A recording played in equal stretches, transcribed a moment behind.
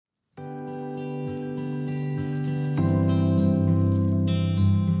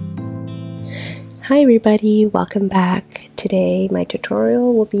Hi everybody, welcome back. Today my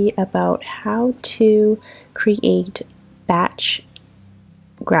tutorial will be about how to create batch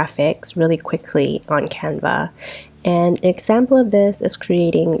graphics really quickly on Canva. And an example of this is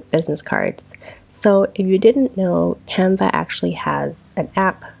creating business cards. So if you didn't know, Canva actually has an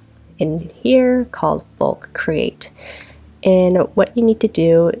app in here called Bulk Create. And what you need to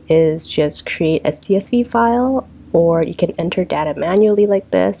do is just create a CSV file, or you can enter data manually like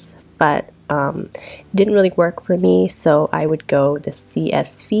this, but it didn't really work for me, so I would go the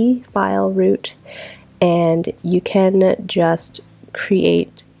CSV file route, and you can just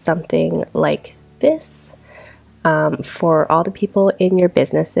create something like this for all the people in your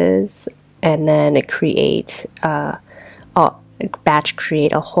businesses, and then batch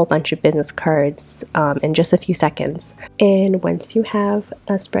create a whole bunch of business cards in just a few seconds. And once you have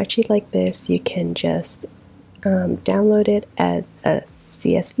a spreadsheet like this, you can just download it as a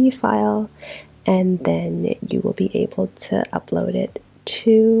CSV file, and then you will be able to upload it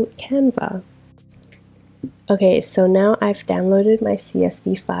to Canva. Okay, so now I've downloaded my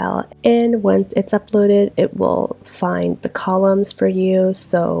CSV file, and once it's uploaded, it will find the columns for you.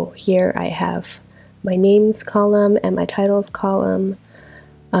 So here I have my names column and my titles column.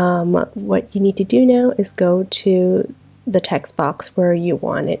 What you need to do now is go to the text box where you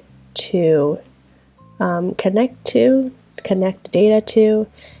want it to connect data to,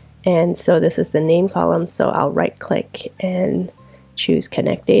 and so this is the name column, so I'll right click and choose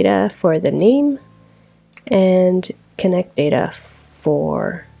connect data for the name and connect data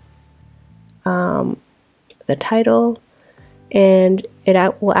for the title, and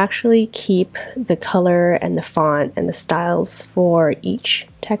it will actually keep the color and the font and the styles for each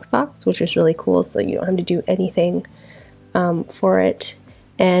text box, which is really cool, so you don't have to do anything for it.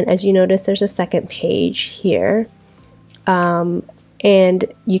 And as you notice, there's a second page here, and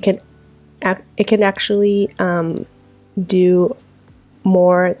it can actually do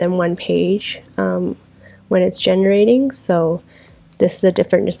more than one page when it's generating. So this is a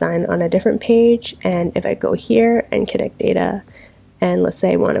different design on a different page, and if I go here and connect data, and let's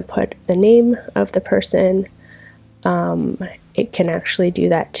say I want to put the name of the person, it can actually do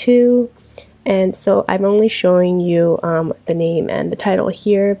that too. And so I'm only showing you the name and the title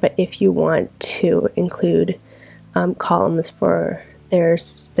here, but if you want to include columns for their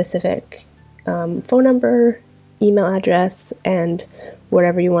specific phone number, email address, and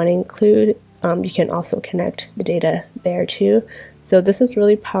whatever you want to include, you can also connect the data there too. So this is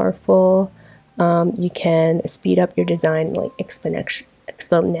really powerful. You can speed up your design like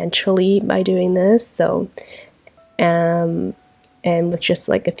exponentially by doing this. So and with just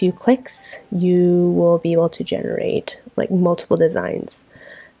like a few clicks, you will be able to generate like multiple designs.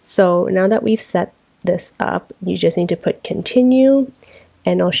 So now that we've set this up, you just need to put continue,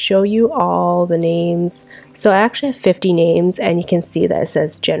 and I'll show you all the names. So I actually have 50 names, and you can see that it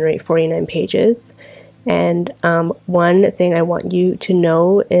says generate 49 pages. And one thing I want you to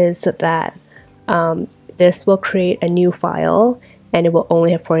know is that this will create a new file, and it will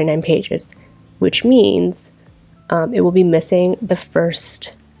only have 49 pages, which means it will be missing the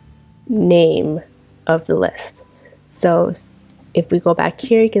first name of the list. So if we go back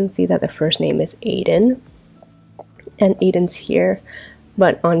here, you can see that the first name is Aiden, and Aiden's here,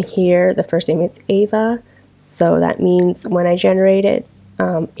 but on here the first name is Ava, so that means when I generate it,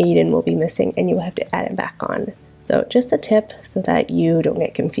 Aiden will be missing, and you will have to add it back on. So just a tip so that you don't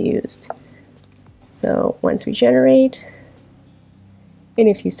get confused. So once we generate, in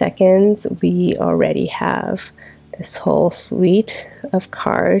a few seconds, we already have this whole suite of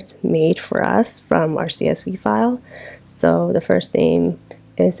cards made for us from our CSV file. So the first name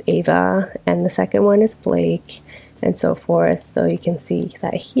is Ava, and the second one is Blake, and so forth. So you can see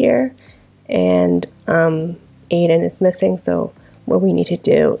that here, and Aiden is missing, so what we need to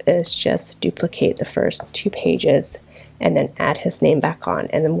do is just duplicate the first 2 pages and then add his name back on,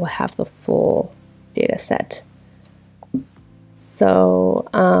 and then we'll have the full data set. So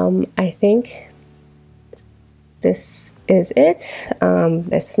I think this is it.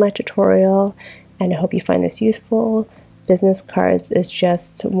 This is my tutorial, and I hope you find this useful. Business cards is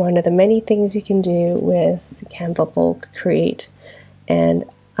just one of the many things you can do with Canva Bulk Create, and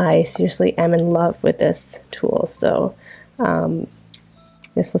I seriously am in love with this tool. So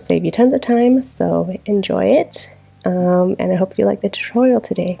this will save you tons of time, so enjoy it, and I hope you like the tutorial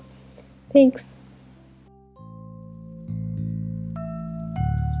today. Thanks.